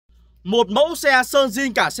Một mẫu xe sơn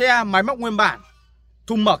zin cả xe, máy móc nguyên bản,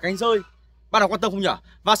 thùng mở cánh rơi. Bạn nào quan tâm không nhỉ?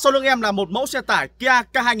 Và sau lưng em là một mẫu xe tải Kia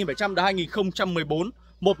K2700 đời 2014.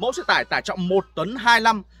 Một mẫu xe tải tải trọng 1 tấn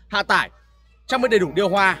 25 hạ tải, trang bị đầy đủ điều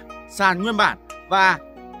hòa, sàn nguyên bản và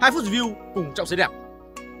 2 phút review cùng trọng xe đẹp.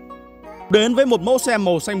 Đến với một mẫu xe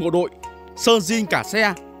màu xanh bộ đội, sơn zin cả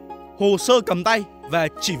xe, hồ sơ cầm tay về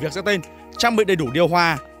chỉ việc ra tên, trang bị đầy đủ điều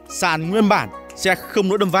hòa, sàn nguyên bản, xe không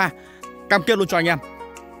lỗi đâm va. Cam kết luôn cho anh em.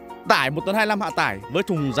 Tải 1 tấn 25 hạ tải với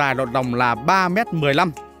thùng dài lọt lòng là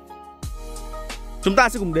 3m15. Chúng ta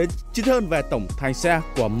sẽ cùng đến chi tiết hơn về tổng thành xe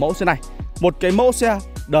của mẫu xe này. Một cái mẫu xe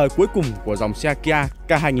đời cuối cùng của dòng xe Kia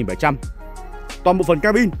K2700. Toàn bộ phần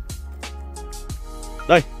cabin.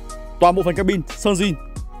 Đây, toàn bộ phần cabin sơn zin.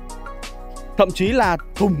 Thậm chí là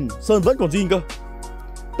thùng sơn vẫn còn zin cơ.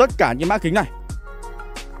 Tất cả những mã kính này.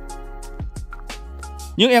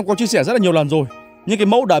 Nhưng em có chia sẻ rất là nhiều lần rồi. Những cái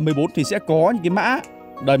mẫu đời 14 thì sẽ có những cái mã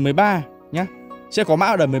đời 13 nhá. Sẽ có mã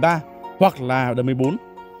ở đời 13 hoặc là đời 14.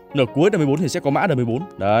 Nửa cuối đời 14 thì sẽ có mã đời 14.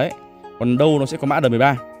 Đấy. Còn đâu nó sẽ có mã đời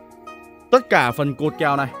 13. Tất cả phần cột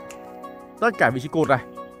kèo này, tất cả vị trí cột này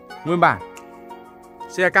nguyên bản.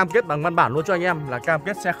 Xe cam kết bằng văn bản luôn cho anh em là cam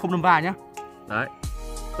kết xe không đâm va nhá. Đấy.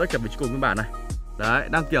 Tất cả vị trí cột nguyên bản này. Đấy,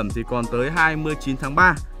 đăng kiểm thì còn tới 29 tháng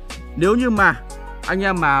 3. Nếu như mà anh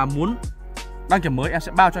em mà muốn đăng kiểm mới, em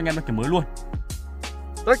sẽ bao cho anh em đăng kiểm mới luôn.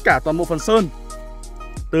 Tất cả toàn bộ phần sơn,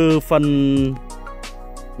 từ phần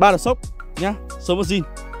 3 đợt sốc nhá, sơn vẫn zin.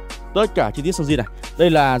 Tất cả chi tiết sơn zin này. Đây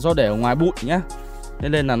là do để ở ngoài bụi nhá,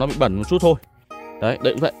 nên là nó bị bẩn một chút thôi. Đấy,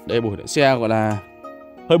 đây cũng vậy. Đây bụi xe gọi là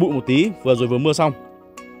hơi bụi một tí, vừa rồi vừa mưa xong.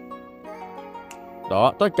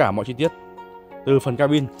 Đó, tất cả mọi chi tiết. Từ phần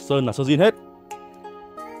cabin, sơn là sơn zin hết.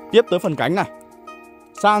 Tiếp tới phần cánh này.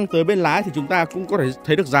 Sang tới bên lái thì chúng ta cũng có thể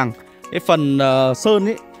thấy được rằng cái phần sơn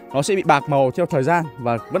ấy nó sẽ bị bạc màu theo thời gian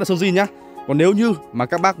và vẫn là sơn zin nhá. Còn nếu như mà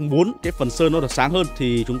các bác muốn cái phần sơn nó được sáng hơn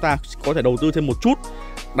thì chúng ta có thể đầu tư thêm một chút,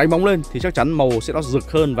 đánh bóng lên thì chắc chắn màu sẽ nó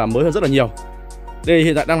rực hơn và mới hơn rất là nhiều. Đây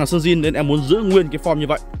hiện tại đang là sơn zin nên em muốn giữ nguyên cái form như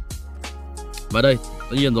vậy. Và đây,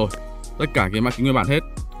 tất nhiên rồi, tất cả cái mã kính nguyên bản hết.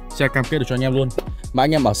 Xe cam kết được cho anh em luôn. Mà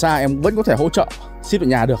anh em ở xa em vẫn có thể hỗ trợ ship về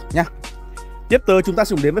nhà được nhá. Tiếp tới chúng ta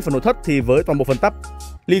sẽ cùng đến với phần nội thất thì với toàn bộ phần tắp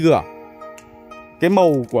ly cửa. Cái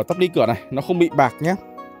màu của tắp ly cửa này nó không bị bạc nhé.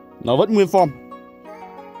 Nó vẫn nguyên form.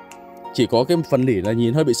 Chỉ có cái phần nỉ là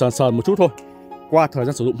nhìn hơi bị sờn sờn một chút thôi, qua thời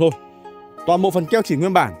gian sử dụng thôi. Toàn bộ phần keo chỉ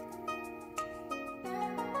nguyên bản.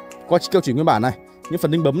 Qua keo chỉ nguyên bản này, những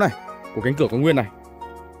phần đinh bấm này của cánh cửa có nguyên này.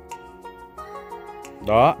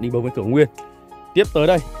 Đó, đinh bấm cánh cửa nguyên. Tiếp tới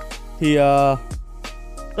đây thì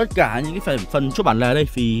tất cả những cái phần chốt bản lề đây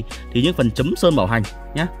thì những phần chấm sơn bảo hành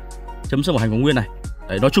nhá. Chấm sơn bảo hành có nguyên này.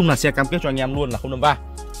 Đấy, nói chung là xe cam kết cho anh em luôn là không đâm va.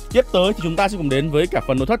 Tiếp tới thì chúng ta sẽ cùng đến với cả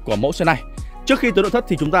phần nội thất của mẫu xe này. Trước khi tới nội thất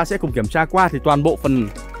thì chúng ta sẽ cùng kiểm tra qua thì toàn bộ phần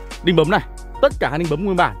đinh bấm này, tất cả đinh bấm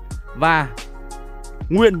nguyên bản và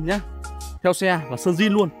nguyên nhá, theo xe và sơn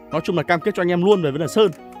zin luôn. Nói chung là cam kết cho anh em luôn về vấn đề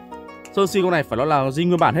sơn. Sơn xi con này phải nói là zin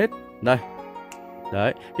nguyên bản hết. Đây.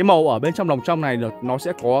 Đấy, cái màu ở bên trong lòng trong này nó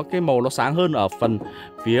sẽ có cái màu nó sáng hơn ở phần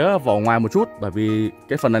phía vỏ ngoài một chút, bởi vì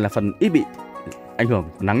cái phần này là phần ít bị ảnh hưởng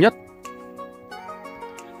nắng nhất.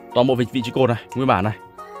 Toàn bộ vị trí cột này, nguyên bản này.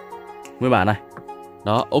 Nguyên bản này.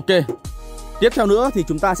 Đó, ok. Tiếp theo nữa thì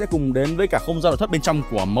chúng ta sẽ cùng đến với cả không gian nội thất bên trong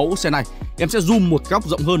của mẫu xe này. Em sẽ zoom một góc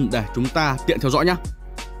rộng hơn để chúng ta tiện theo dõi nhá.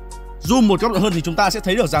 Zoom một góc rộng hơn thì chúng ta sẽ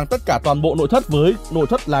thấy được rằng tất cả toàn bộ nội thất với nội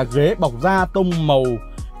thất là ghế bọc da tông màu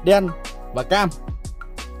đen và cam.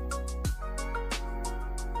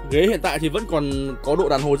 Ghế hiện tại thì vẫn còn có độ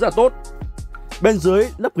đàn hồi rất là tốt. Bên dưới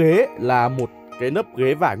lớp ghế là một cái lớp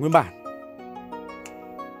ghế vải nguyên bản.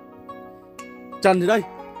 Trần thì đây,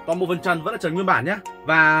 toàn bộ phần trần vẫn là trần nguyên bản nhé.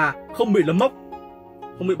 Và không bị lấm mốc,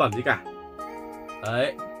 không bị bẩn gì cả.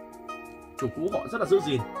 Đấy, chủ cũ họ rất là giữ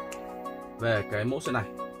gìn về cái mẫu xe này.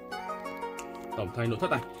 Tổng thành nội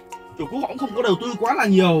thất này, chủ cũ họ cũng không có đầu tư quá là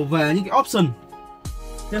nhiều về những cái option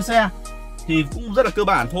trên xe, thì cũng rất là cơ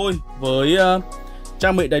bản thôi. Với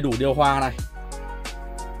trang bị đầy đủ điều hòa này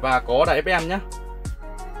và có đài FM nhé.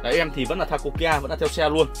 Đài FM thì vẫn là Kia, vẫn là theo xe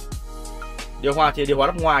luôn. Điều hòa thì điều hòa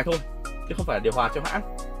đắp ngoài thôi, chứ không phải điều hòa theo hãng.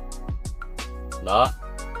 Đó,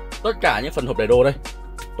 tất cả những phần hộp để đồ đây,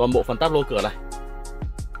 toàn bộ phần táp lô cửa này,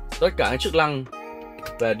 tất cả những chức năng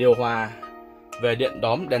về điều hòa, về điện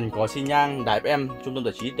đóm, đèn còi xi nhang, đài FM, trung tâm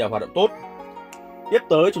giải trí đều hoạt động tốt. Tiếp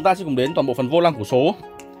tới chúng ta sẽ cùng đến toàn bộ phần vô lăng của số.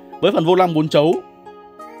 Với phần vô lăng 4 chấu.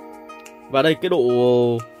 Và đây cái độ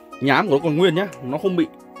nhám của nó còn nguyên nhá, nó không bị,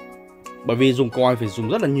 bởi vì dùng còi phải dùng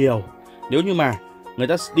rất là nhiều. Nếu như mà người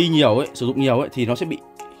ta đi nhiều ấy, sử dụng nhiều ấy thì nó sẽ bị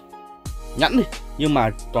nhẵn đi. Nhưng mà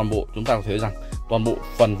toàn bộ chúng ta có thấy rằng toàn bộ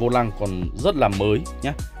phần vô lăng còn rất là mới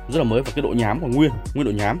nhá, rất là mới, và cái độ nhám còn nguyên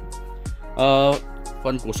độ nhám.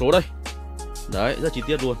 Phần cổ số đây. Đấy, rất chi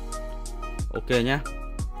tiết luôn. Ok nhá.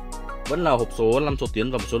 Vẫn là hộp số 5 số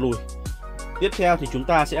tiến và một số lùi. Tiếp theo thì chúng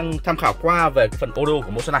ta sẽ tham khảo qua về cái phần audio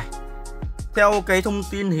của mẫu xe này. Theo cái thông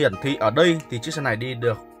tin hiển thị ở đây thì chiếc xe này đi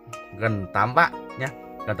được gần 8 vạn nhé,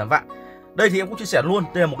 gần 8 vạn. Đây thì em cũng chia sẻ luôn,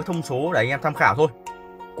 đây là một cái thông số để anh em tham khảo thôi.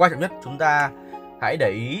 Quan trọng nhất chúng ta hãy để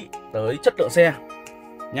ý tới chất lượng xe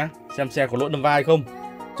nhá, xem xe có lỗi đâm va hay không,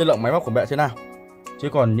 chất lượng máy móc của mẹ thế nào. Chứ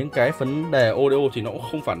còn những cái vấn đề audio thì nó cũng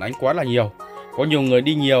không phản ánh quá là nhiều. Có nhiều người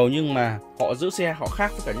đi nhiều nhưng mà họ giữ xe họ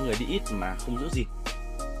khác với cả những người đi ít mà không giữ gì.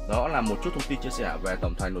 Đó là một chút thông tin chia sẻ về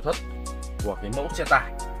tổng thể nội thất của cái mẫu xe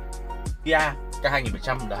tải Kia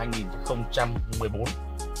K2700 đời 2014,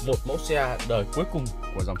 một mẫu xe đời cuối cùng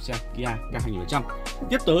của dòng xe Kia K2700.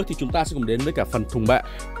 Tiếp tới thì chúng ta sẽ cùng đến với cả phần thùng bệ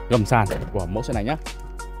gầm sàn của mẫu xe này nhé.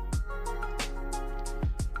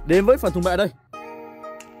 Đến với phần thùng bệ đây.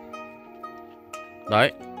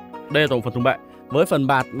 Đấy, đây là tổng phần thùng bệ với phần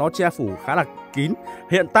bạt nó che phủ khá là kín.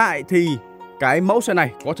 Hiện tại thì cái mẫu xe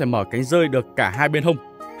này có thể mở cánh rơi được cả hai bên hông,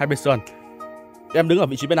 hai bên sườn. Em đứng ở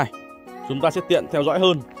vị trí bên này, chúng ta sẽ tiện theo dõi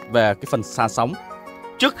hơn về cái phần sàn sóng.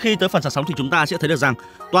 Trước khi tới phần sàn sóng thì chúng ta sẽ thấy được rằng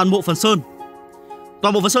toàn bộ phần sơn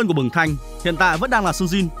của bửng thành hiện tại vẫn đang là sơn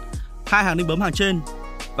zin. Hai hàng đinh bấm hàng trên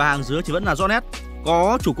và hàng dưới thì vẫn là rõ nét.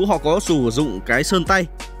 Có chủ cũ họ có sử dụng cái sơn tay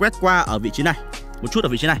quét qua ở vị trí này, một chút ở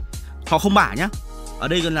vị trí này. Họ không bả nhá. Ở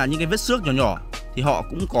đây là những cái vết xước nhỏ nhỏ thì họ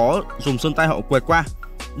cũng có dùng sơn tay họ quẹt qua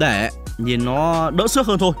để nhìn nó đỡ xước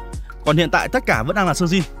hơn thôi. Còn hiện tại tất cả vẫn đang là sơn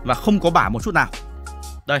zin và không có bả một chút nào.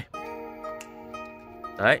 Đây.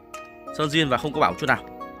 Đấy, sơn zin và không có bả một chút nào.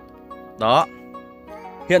 Đó.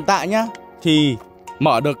 Hiện tại nhá thì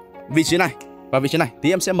mở được vị trí này và vị trí này. Tí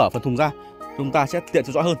em sẽ mở phần thùng ra, chúng ta sẽ tiện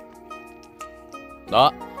theo dõi hơn.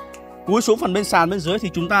 Đó. Cúi xuống phần bên sàn bên dưới thì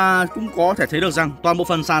chúng ta cũng có thể thấy được rằng toàn bộ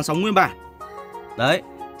phần sàn sóng nguyên bản. Đấy,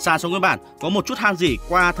 sàn sóng nguyên bản, có một chút han rỉ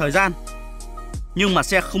qua thời gian nhưng mà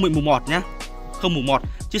xe không bị mù mọt nhá, không mù mọt.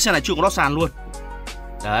 Chiếc xe này chưa có lót sàn luôn.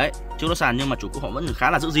 Đấy, chưa lót sàn nhưng mà chủ của họ vẫn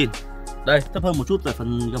khá là giữ gìn. Đây, thấp hơn một chút về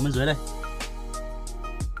phần gầm bên dưới đây.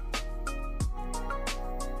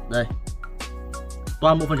 Đây,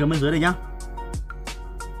 toàn bộ phần gầm bên dưới đây nhá.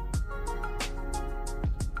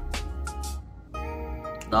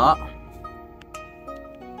 Đó.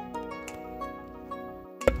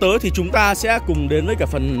 Tiếp tới thì chúng ta sẽ cùng đến với cả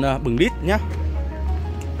phần bửng đít nhá.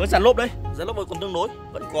 Với dàn lốp đây, dàn lốp còn tương đối,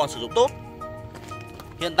 vẫn còn sử dụng tốt.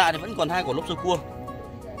 Hiện tại thì vẫn còn hai quả lốp sơ cua.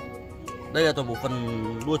 Đây là toàn bộ phần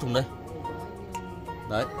đuôi thùng đây.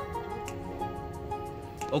 Đấy.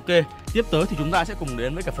 Ok, tiếp tới thì chúng ta sẽ cùng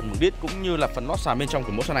đến với cả phần bửng đít cũng như là phần lót sàn bên trong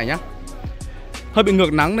của mẫu xe này nhá. Hơi bị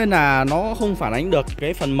ngược nắng nên là nó không phản ánh được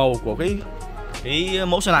cái phần màu của cái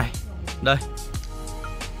mẫu xe này. Đây.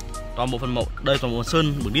 Toàn bộ phần màu, đây toàn bộ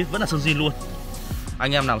sơn bửng đít vẫn là sơn zin luôn.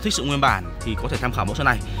 Anh em nào thích sự nguyên bản thì có thể tham khảo mẫu xe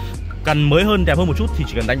này. Cần mới hơn, đẹp hơn một chút thì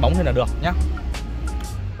chỉ cần đánh bóng thôi là được nhá.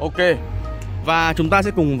 Ok. Và chúng ta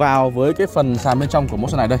sẽ cùng vào với cái phần sàn bên trong của mẫu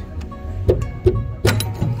xe này đây.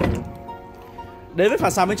 Đến với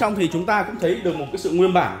phần sàn bên trong thì chúng ta cũng thấy được một cái sự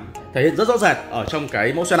nguyên bản thể hiện rất rõ rệt ở trong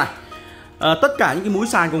cái mẫu xe này. Tất cả những cái múi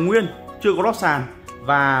sàn còn nguyên, chưa có lót sàn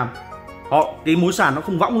và cái múi sàn nó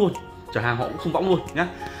không võng luôn, chở hàng họ cũng không võng luôn nhá.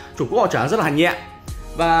 Chủ cũ họ chở rất là nhẹ.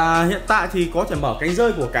 Và hiện tại thì có thể mở cánh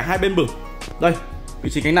rơi của cả hai bên bửng. Đây, vị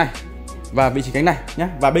trí cánh này và vị trí cánh này nhé.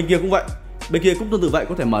 Và bên kia cũng vậy, bên kia cũng tương tự vậy,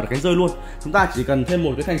 có thể mở được cánh rơi luôn. Chúng ta chỉ cần thêm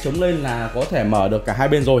một cái thanh chống lên là có thể mở được cả hai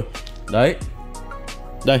bên rồi. Đấy.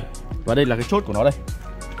 Đây, và đây là cái chốt của nó đây.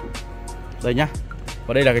 Đây nhá.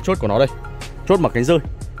 Và đây là cái chốt của nó đây. Chốt mở cánh rơi.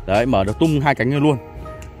 Đấy, mở được tung hai cánh luôn.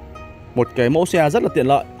 Một cái mẫu xe rất là tiện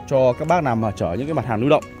lợi cho các bác nào mà chở những cái mặt hàng lưu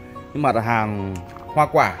động, những mặt hàng hoa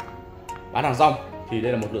quả, bán hàng rong thì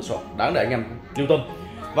đây là một lựa chọn đáng để anh em lưu tâm.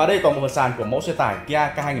 Và đây toàn bộ phần sàn của mẫu xe tải Kia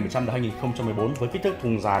K2700 2014 với kích thước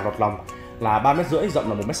thùng dài lọt lòng là 3,5 m, rộng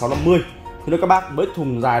là 1,650 m. Thưa các bác, với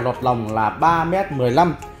thùng dài lọt lòng là 3,15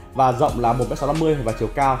 m và rộng là 1,650 m và chiều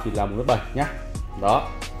cao thì là 1,7 m nhá. Đó.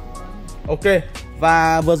 Ok.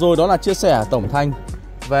 Và vừa rồi đó là chia sẻ tổng thành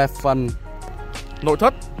về phần nội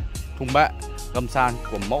thất, thùng bệ, gầm sàn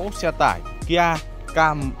của mẫu xe tải Kia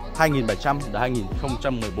K2700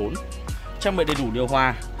 2014. Trang bị đầy đủ điều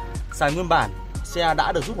hòa, sàn nguyên bản, xe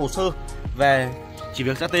đã được rút hồ sơ về chỉ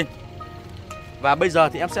việc ra tên. Và bây giờ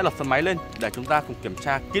thì em sẽ lập phần máy lên để chúng ta cùng kiểm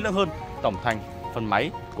tra kỹ lưỡng hơn tổng thành phần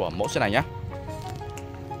máy của mẫu xe này nhé.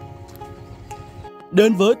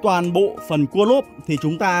 Đến với toàn bộ phần cua lốp thì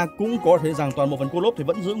chúng ta cũng có thể thấy rằng toàn bộ phần cua lốp thì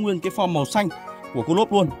vẫn giữ nguyên cái form màu xanh của cua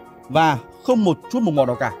lốp luôn và không một chút màu mọt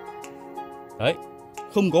nào cả. Đấy,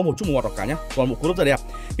 không có một chút màu mọt nào cả nhé. Toàn bộ cua lốp rất đẹp.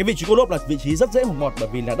 Cái vị trí cua lốp là vị trí rất dễ màu mọt bởi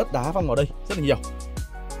vì là đất đá văng vào đây rất là nhiều.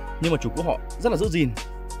 Nhưng mà chủ của họ rất là giữ gìn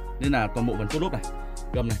nên là toàn bộ phần chốt lốp này,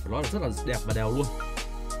 gầm này phải nói là rất là đẹp và đều luôn.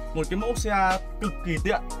 Một cái mẫu xe cực kỳ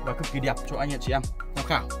tiện và cực kỳ đẹp cho anh chị em tham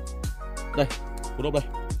khảo. Đây, chốt lốp đây.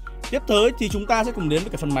 Tiếp tới thì chúng ta sẽ cùng đến với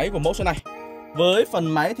cái phần máy của mẫu xe này. Với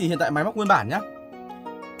phần máy thì hiện tại máy móc nguyên bản nhá.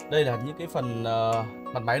 Đây là những cái phần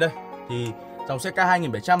mặt máy đây. Thì dòng xe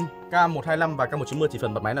K2700, K125 và K190 thì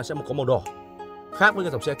phần mặt máy là sẽ có màu đỏ, khác với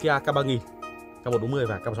cái dòng xe Kia K3000, K140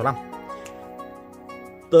 và K165.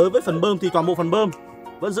 Tới với phần bơm thì toàn bộ phần bơm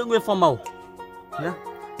vẫn giữ nguyên form màu nhé.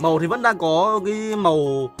 Màu thì vẫn đang có cái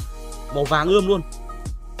màu vàng ươm luôn.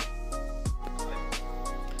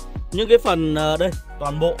 Những cái phần đây,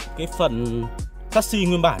 toàn bộ cái phần chassis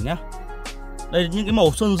nguyên bản nhá. Đây, những cái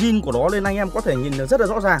màu sơn zin của nó lên anh em có thể nhìn rất là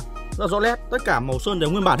rõ ràng, rất là rõ nét. Tất cả màu sơn đều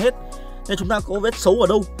nguyên bản hết. Nên chúng ta có vết xấu ở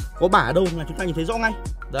đâu, có bả ở đâu là chúng ta nhìn thấy rõ ngay.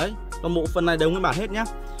 Đấy, toàn bộ phần này đều nguyên bản hết nhá.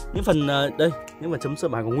 Những phần đây, những phần chấm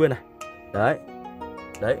sơn bản còn nguyên này. Đấy.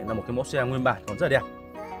 Đấy là một cái mẫu xe nguyên bản còn rất là đẹp.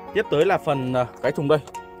 Tiếp tới là phần cái thùng đây,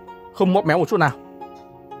 không móp méo một chút nào.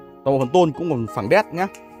 Toàn bộ phần tôn cũng còn phẳng đét nhá.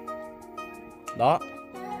 Đó.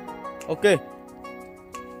 Ok.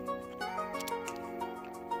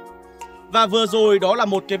 Và vừa rồi đó là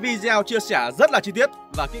một cái video chia sẻ rất là chi tiết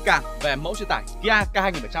và kỹ càng về mẫu xe tải Kia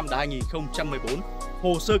K2700 đã 2014,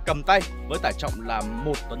 hồ sơ cầm tay với tải trọng là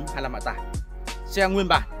 1 tấn 25 mã tải. Xe nguyên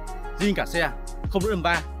bản, zin cả xe, không đỗ đâm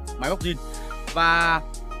va, máy móc zin. Và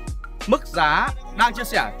mức giá đang chia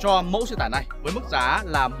sẻ cho mẫu xe tải này với mức giá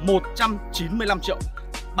là 195 triệu.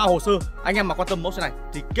 Bao hồ sơ, anh em mà quan tâm mẫu xe này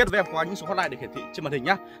thì kết với em qua những số hotline được hiển thị trên màn hình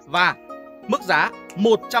nhá. Và mức giá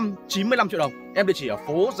 195 triệu đồng. Em địa chỉ ở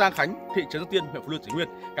phố Giang Khánh, thị trấn Tiên, huyện Phú Lương, tỉnh Thái Nguyên.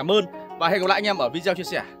 Cảm ơn và hẹn gặp lại anh em ở video chia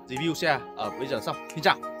sẻ review xe ở video sau. Xin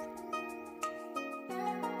chào.